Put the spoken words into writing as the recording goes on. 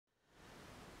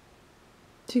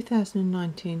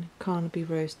2019 Carnaby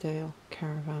Rosedale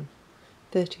Caravan,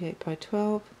 38 by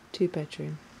 12,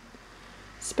 2-bedroom.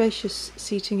 Spacious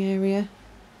seating area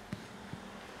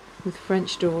with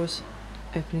French doors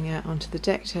opening out onto the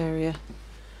decked area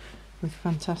with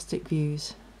fantastic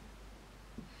views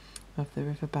of the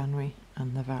River Banwy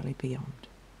and the valley beyond.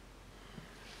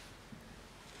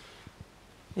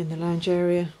 In the lounge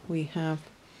area we have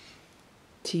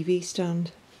TV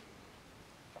stand,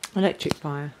 electric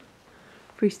fire,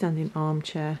 freestanding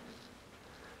armchair,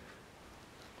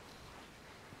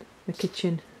 the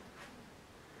kitchen,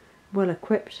 well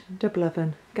equipped double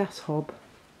oven, gas hob,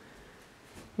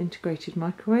 integrated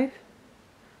microwave,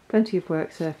 plenty of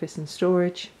work surface and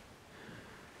storage,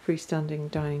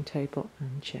 freestanding dining table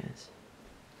and chairs.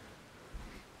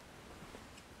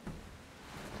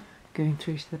 Going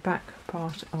through to the back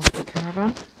part of the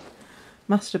caravan,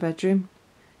 master bedroom,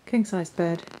 king size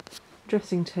bed,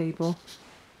 dressing table,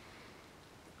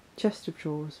 chest of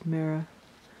drawers, mirror,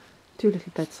 2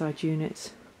 little bedside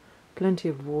units, plenty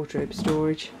of wardrobe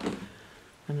storage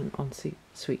and an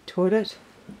ensuite toilet.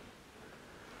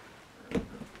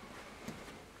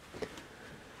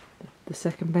 The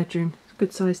second bedroom,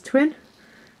 good sized twin,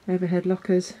 overhead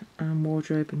lockers and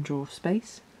wardrobe and drawer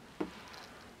space.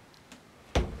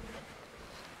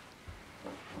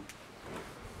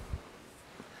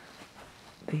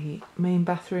 The main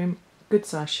bathroom, good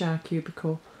sized shower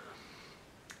cubicle,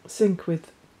 sink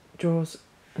with drawers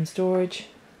and storage,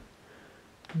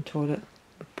 and toilet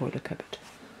with boiler cupboard.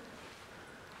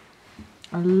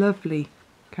 A lovely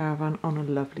caravan on a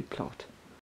lovely plot.